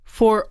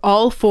For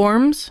all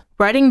forms,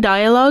 writing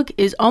dialogue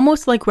is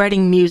almost like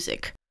writing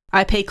music.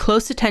 I pay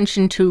close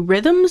attention to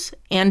rhythms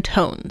and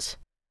tones.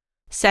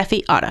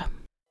 Sefi Otta.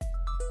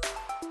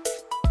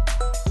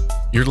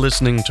 You're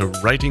listening to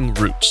Writing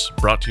Roots,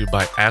 brought to you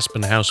by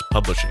Aspen House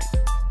Publishing.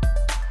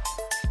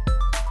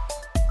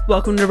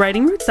 Welcome to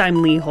Writing Roots.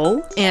 I'm Lee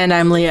Hull. And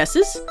I'm Lee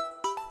Esses.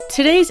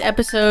 Today's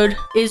episode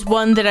is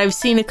one that I've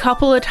seen a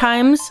couple of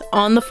times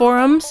on the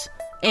forums,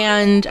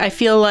 and I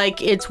feel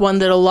like it's one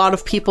that a lot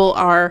of people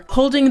are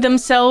holding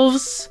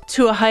themselves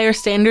to a higher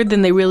standard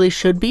than they really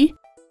should be.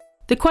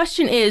 The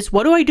question is,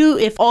 what do I do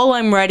if all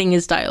I'm writing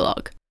is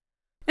dialogue?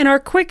 And our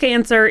quick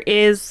answer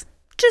is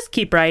just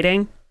keep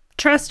writing.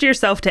 Trust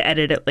yourself to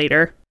edit it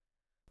later.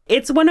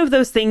 It's one of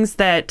those things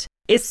that,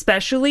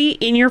 especially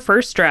in your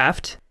first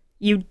draft,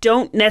 you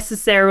don't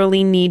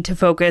necessarily need to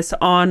focus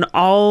on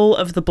all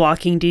of the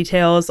blocking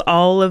details,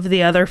 all of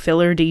the other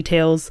filler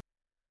details.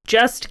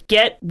 Just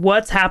get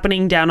what's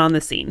happening down on the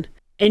scene,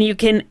 and you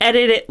can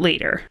edit it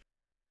later.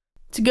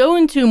 To go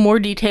into more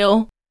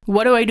detail,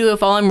 what do I do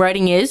if all I'm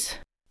writing is?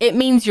 It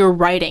means you're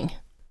writing.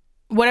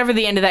 Whatever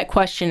the end of that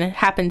question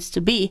happens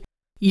to be,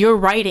 you're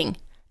writing.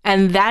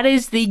 And that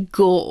is the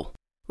goal.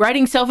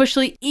 Writing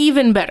selfishly,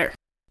 even better.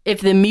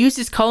 If the muse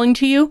is calling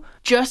to you,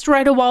 just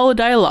write a wall of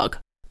dialogue.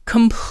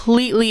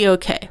 Completely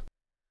okay.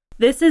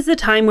 This is a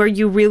time where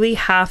you really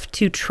have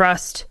to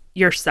trust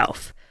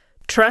yourself.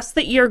 Trust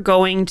that you're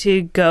going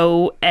to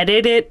go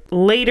edit it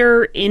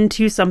later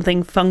into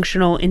something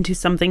functional, into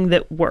something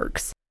that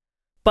works.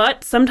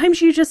 But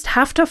sometimes you just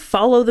have to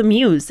follow the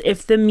muse.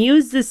 If the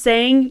muse is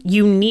saying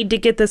you need to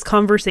get this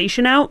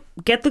conversation out,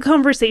 get the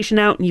conversation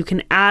out and you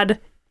can add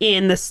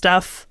in the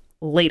stuff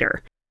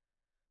later.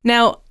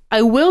 Now,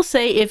 I will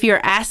say if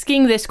you're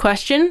asking this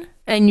question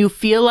and you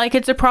feel like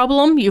it's a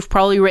problem, you've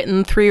probably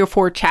written 3 or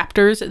 4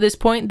 chapters at this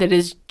point that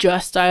is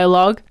just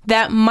dialogue.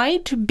 That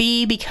might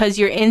be because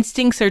your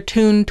instincts are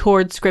tuned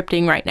towards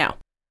scripting right now.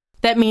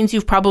 That means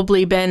you've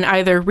probably been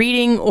either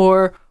reading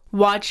or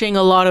watching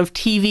a lot of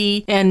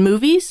TV and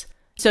movies.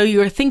 So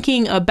you're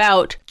thinking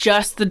about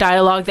just the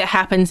dialogue that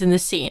happens in the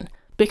scene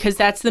because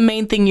that's the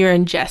main thing you're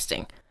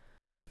ingesting.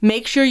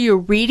 Make sure you're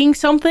reading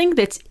something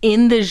that's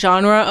in the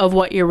genre of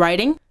what you're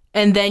writing,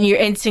 and then your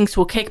instincts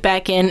will kick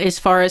back in as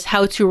far as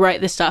how to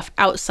write the stuff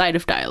outside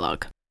of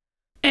dialogue.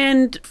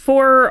 And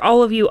for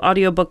all of you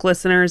audiobook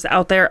listeners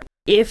out there,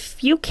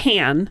 if you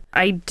can,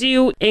 I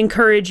do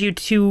encourage you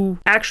to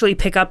actually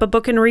pick up a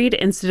book and read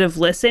instead of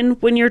listen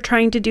when you're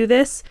trying to do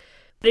this.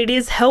 It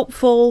is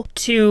helpful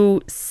to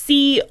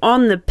see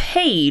on the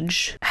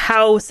page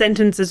how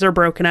sentences are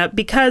broken up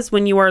because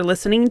when you are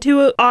listening to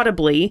it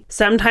audibly,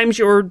 sometimes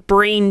your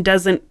brain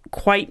doesn't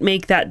quite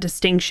make that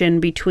distinction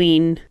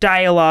between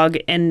dialogue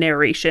and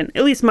narration.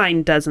 At least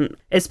mine doesn't,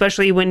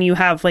 especially when you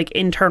have like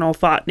internal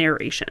thought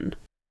narration.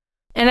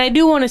 And I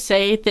do want to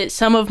say that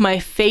some of my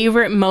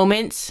favorite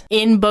moments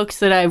in books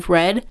that I've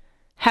read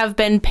have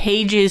been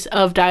pages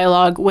of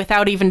dialogue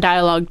without even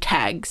dialogue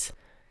tags.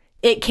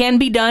 It can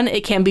be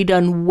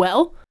done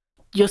well.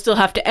 You'll still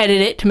have to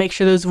edit it to make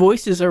sure those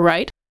voices are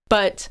right.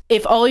 But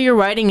if all you're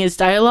writing is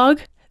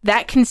dialogue,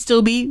 that can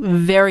still be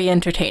very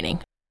entertaining.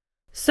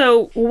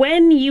 So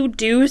when you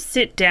do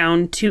sit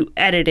down to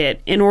edit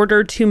it in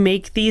order to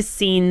make these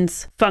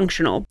scenes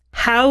functional,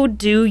 how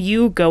do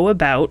you go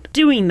about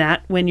doing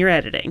that when you're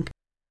editing?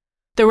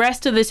 The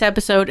rest of this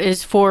episode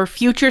is for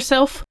future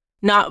self,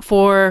 not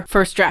for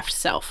first draft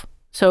self.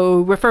 So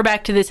refer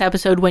back to this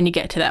episode when you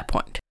get to that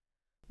point.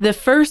 The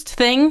first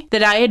thing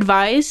that I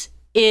advise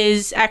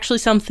is actually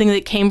something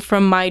that came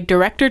from my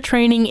director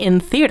training in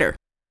theater.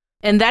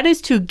 And that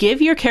is to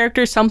give your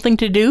character something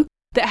to do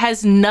that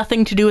has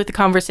nothing to do with the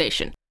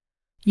conversation.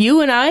 You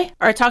and I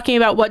are talking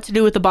about what to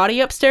do with the body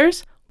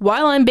upstairs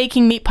while I'm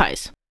baking meat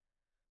pies.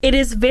 It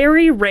is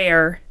very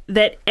rare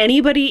that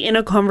anybody in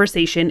a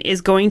conversation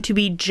is going to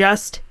be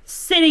just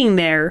sitting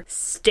there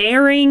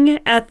staring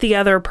at the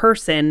other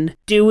person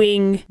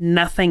doing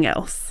nothing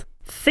else.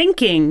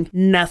 Thinking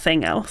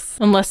nothing else.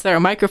 Unless there are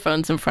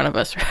microphones in front of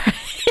us, right?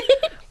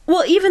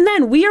 Well, even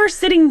then, we are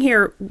sitting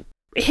here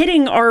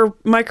hitting our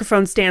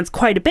microphone stands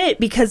quite a bit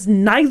because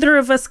neither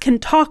of us can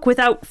talk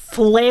without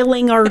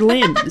flailing our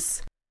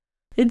limbs.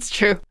 It's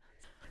true.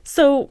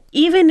 So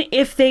even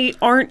if they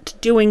aren't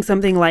doing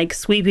something like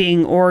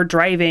sweeping or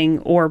driving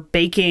or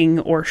baking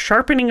or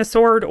sharpening a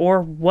sword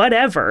or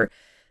whatever,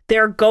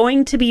 they're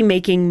going to be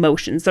making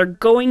motions. They're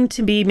going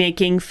to be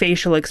making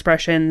facial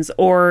expressions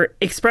or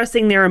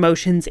expressing their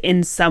emotions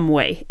in some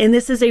way. And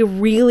this is a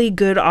really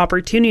good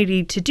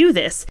opportunity to do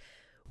this.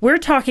 We're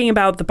talking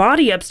about the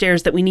body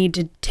upstairs that we need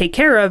to take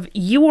care of.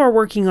 You are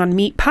working on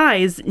meat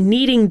pies,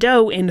 kneading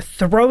dough and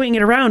throwing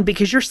it around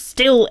because you're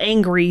still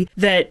angry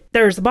that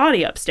there's a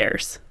body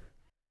upstairs.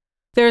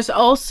 There's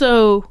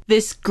also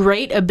this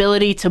great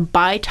ability to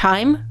buy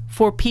time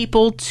for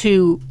people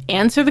to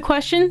answer the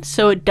question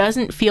so it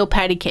doesn't feel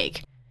patty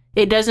cake.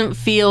 It doesn't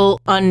feel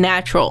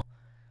unnatural.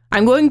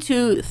 I'm going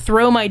to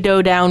throw my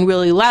dough down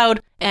really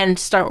loud and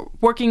start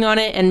working on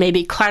it and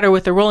maybe clatter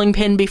with the rolling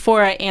pin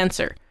before I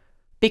answer,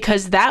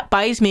 because that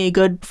buys me a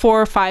good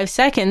 4 or 5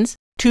 seconds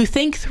to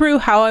think through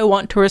how I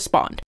want to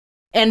respond.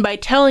 And by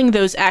telling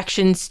those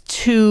actions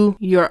to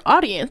your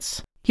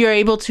audience, you're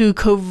able to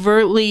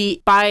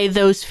covertly buy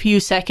those few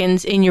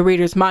seconds in your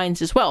readers'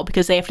 minds as well,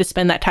 because they have to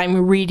spend that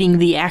time reading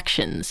the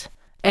actions.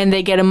 And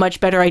they get a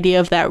much better idea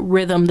of that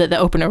rhythm that the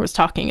opener was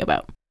talking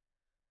about.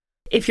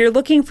 If you're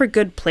looking for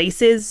good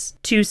places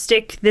to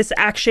stick this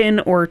action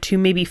or to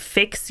maybe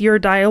fix your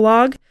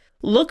dialogue,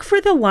 look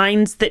for the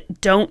lines that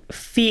don't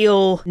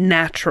feel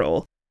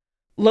natural.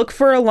 Look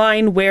for a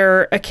line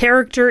where a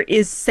character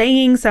is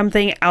saying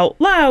something out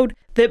loud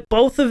that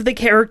both of the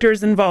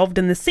characters involved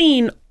in the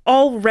scene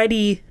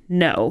already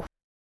know.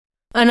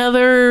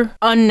 Another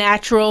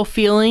unnatural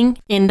feeling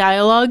in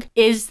dialogue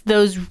is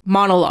those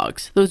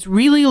monologues, those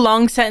really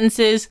long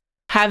sentences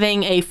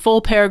having a full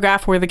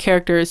paragraph where the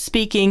character is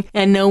speaking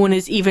and no one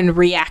is even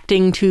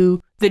reacting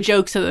to the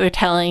jokes that they're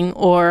telling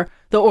or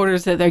the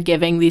orders that they're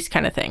giving, these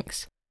kind of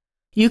things.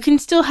 You can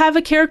still have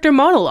a character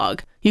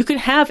monologue. You can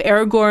have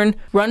Aragorn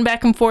run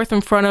back and forth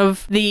in front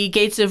of the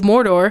gates of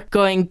Mordor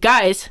going,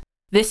 guys,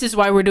 this is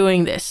why we're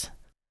doing this.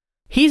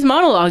 He's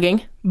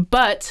monologuing,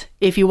 but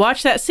if you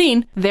watch that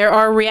scene, there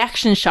are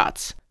reaction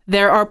shots.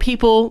 There are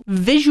people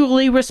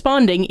visually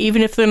responding,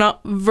 even if they're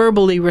not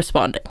verbally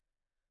responding.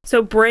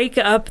 So break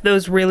up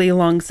those really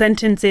long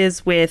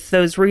sentences with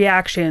those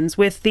reactions,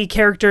 with the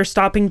character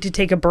stopping to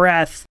take a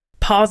breath,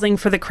 pausing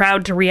for the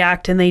crowd to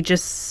react, and they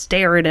just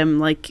stare at him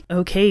like,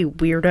 okay,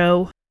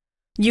 weirdo.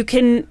 You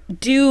can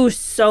do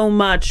so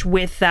much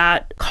with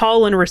that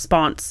call and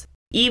response,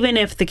 even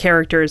if the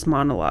character is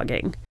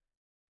monologuing.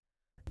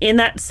 In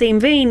that same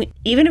vein,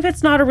 even if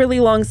it's not a really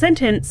long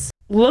sentence,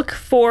 look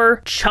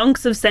for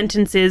chunks of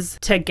sentences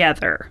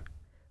together.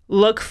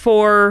 Look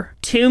for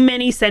too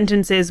many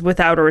sentences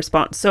without a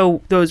response.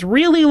 So those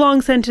really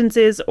long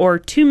sentences or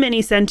too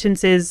many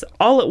sentences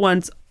all at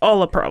once,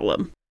 all a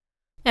problem.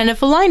 And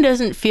if a line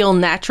doesn't feel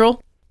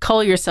natural,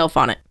 call yourself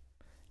on it.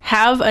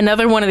 Have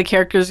another one of the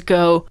characters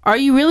go, are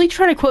you really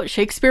trying to quote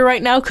Shakespeare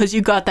right now? Because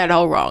you got that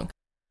all wrong.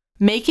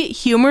 Make it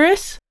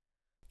humorous.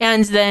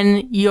 And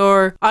then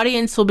your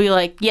audience will be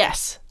like,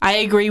 yes, I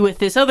agree with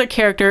this other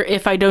character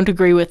if I don't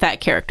agree with that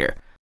character.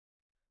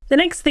 The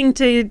next thing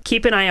to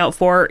keep an eye out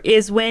for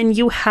is when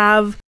you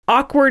have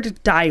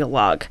awkward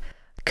dialogue.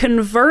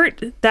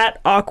 Convert that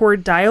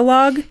awkward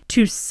dialogue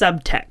to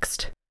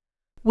subtext.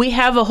 We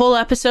have a whole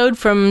episode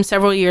from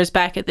several years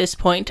back at this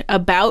point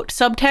about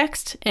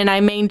subtext, and I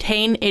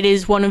maintain it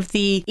is one of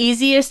the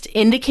easiest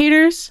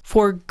indicators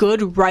for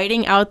good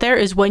writing out there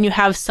is when you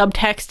have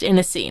subtext in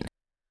a scene.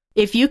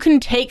 If you can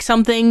take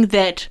something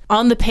that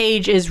on the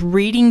page is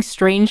reading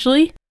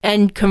strangely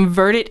and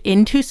convert it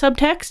into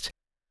subtext,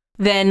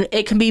 then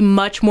it can be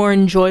much more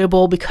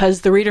enjoyable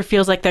because the reader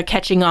feels like they're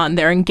catching on,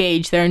 they're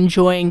engaged, they're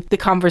enjoying the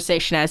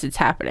conversation as it's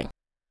happening.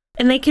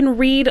 And they can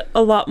read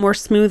a lot more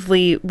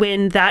smoothly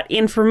when that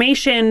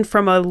information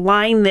from a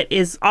line that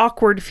is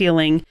awkward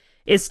feeling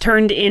is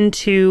turned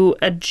into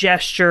a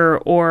gesture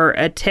or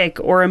a tick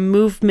or a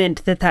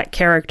movement that that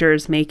character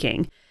is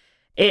making.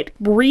 It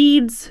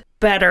reads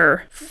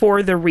better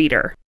for the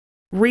reader.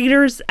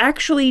 Readers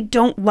actually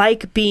don't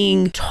like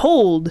being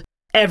told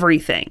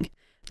everything.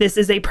 This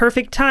is a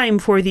perfect time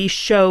for the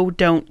show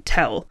don't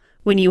tell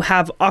when you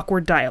have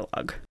awkward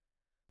dialogue.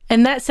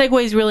 And that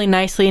segues really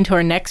nicely into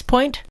our next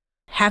point.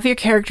 Have your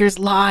characters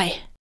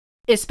lie.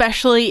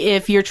 Especially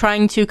if you're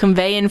trying to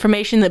convey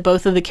information that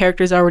both of the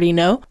characters already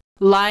know.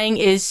 Lying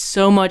is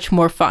so much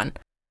more fun.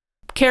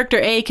 Character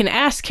A can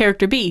ask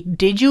character B,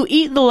 did you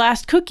eat the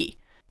last cookie?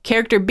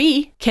 Character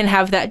B can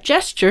have that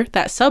gesture,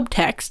 that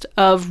subtext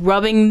of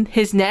rubbing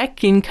his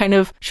neck and kind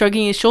of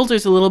shrugging his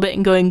shoulders a little bit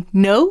and going,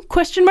 no,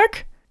 question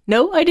mark?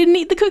 No, I didn't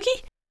eat the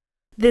cookie?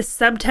 This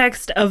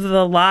subtext of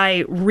the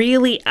lie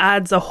really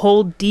adds a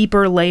whole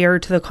deeper layer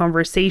to the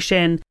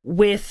conversation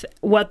with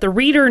what the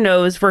reader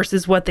knows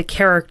versus what the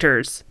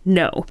characters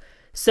know.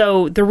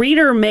 So the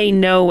reader may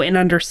know and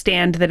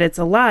understand that it's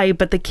a lie,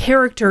 but the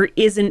character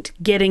isn't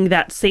getting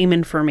that same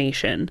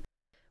information.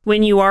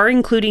 When you are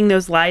including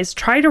those lies,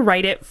 try to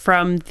write it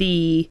from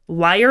the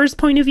liar's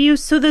point of view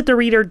so that the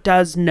reader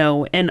does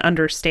know and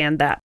understand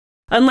that,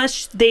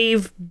 unless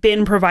they've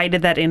been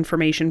provided that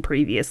information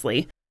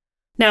previously.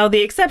 Now,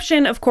 the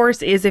exception, of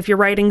course, is if you're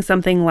writing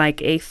something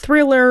like a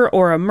thriller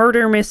or a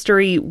murder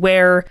mystery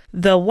where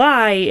the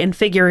lie and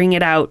figuring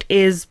it out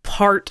is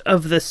part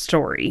of the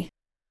story.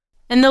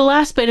 And the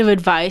last bit of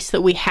advice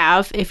that we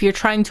have, if you're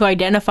trying to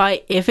identify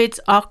if it's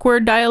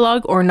awkward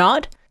dialogue or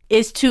not,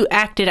 is to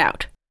act it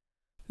out.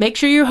 Make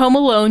sure you're home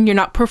alone, you're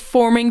not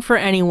performing for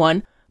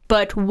anyone,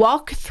 but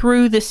walk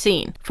through the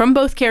scene from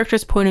both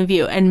characters' point of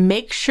view and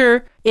make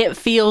sure it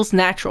feels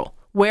natural.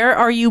 Where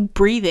are you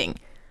breathing?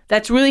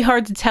 That's really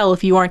hard to tell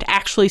if you aren't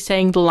actually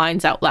saying the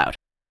lines out loud.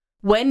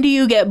 When do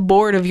you get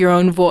bored of your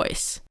own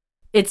voice?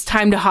 It's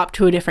time to hop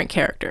to a different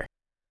character.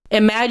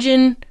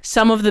 Imagine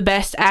some of the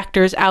best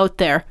actors out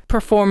there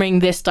performing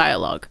this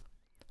dialogue.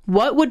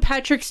 What would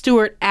Patrick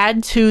Stewart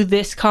add to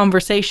this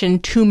conversation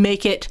to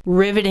make it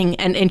riveting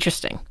and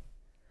interesting?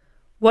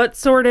 What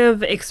sort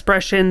of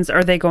expressions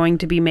are they going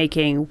to be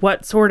making?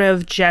 What sort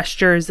of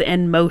gestures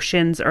and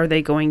motions are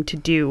they going to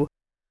do?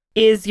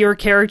 Is your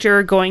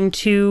character going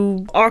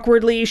to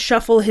awkwardly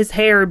shuffle his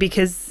hair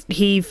because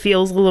he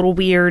feels a little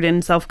weird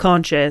and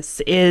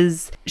self-conscious?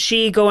 Is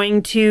she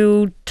going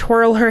to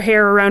twirl her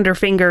hair around her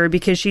finger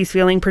because she's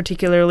feeling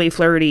particularly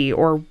flirty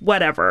or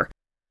whatever?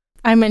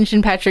 I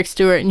mentioned Patrick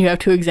Stewart and you have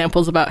 2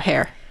 examples about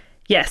hair.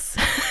 Yes.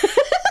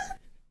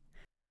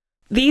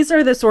 These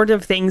are the sort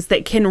of things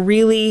that can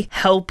really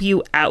help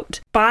you out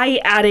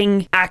by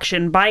adding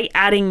action, by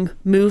adding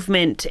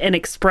movement and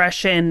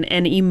expression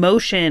and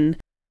emotion.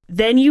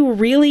 Then you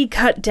really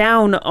cut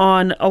down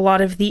on a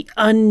lot of the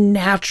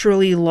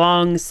unnaturally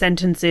long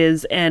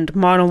sentences and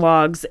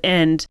monologues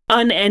and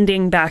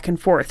unending back and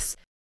forths.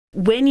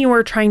 When you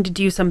are trying to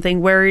do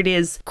something where it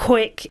is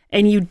quick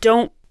and you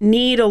don't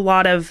need a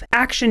lot of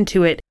action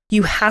to it,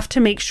 you have to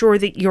make sure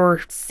that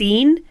your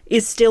scene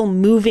is still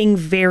moving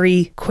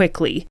very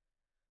quickly.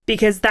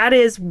 Because that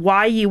is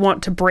why you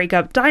want to break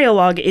up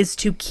dialogue, is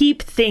to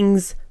keep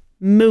things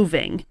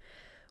moving.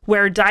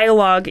 Where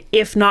dialogue,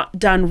 if not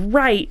done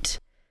right,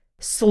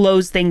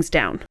 slows things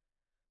down.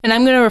 And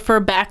I'm going to refer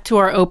back to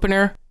our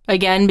opener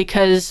again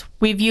because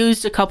we've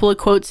used a couple of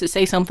quotes that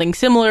say something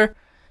similar,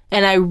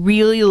 and I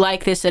really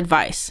like this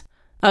advice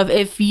of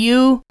if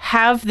you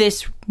have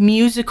this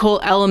musical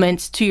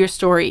elements to your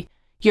story,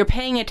 you're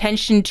paying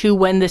attention to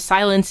when the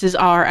silences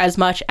are as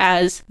much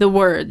as the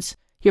words.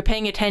 You're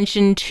paying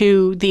attention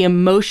to the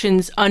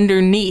emotions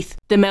underneath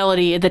the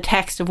melody, the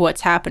text of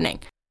what's happening.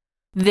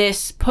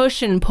 This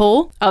push and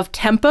pull of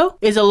tempo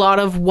is a lot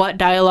of what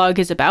dialogue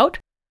is about.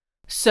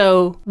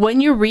 So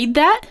when you read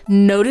that,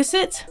 notice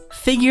it,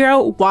 figure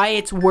out why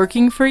it's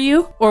working for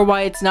you or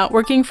why it's not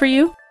working for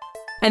you.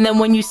 And then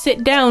when you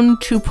sit down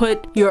to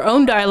put your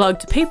own dialogue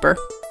to paper,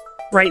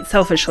 write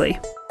selfishly.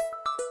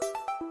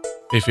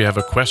 If you have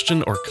a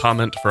question or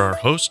comment for our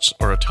hosts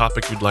or a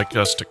topic you'd like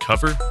us to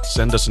cover,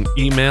 send us an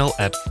email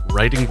at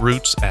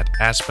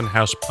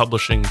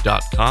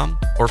writingroots@aspenhousepublishing.com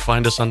or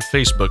find us on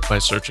Facebook by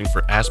searching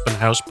for Aspen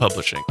House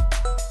Publishing.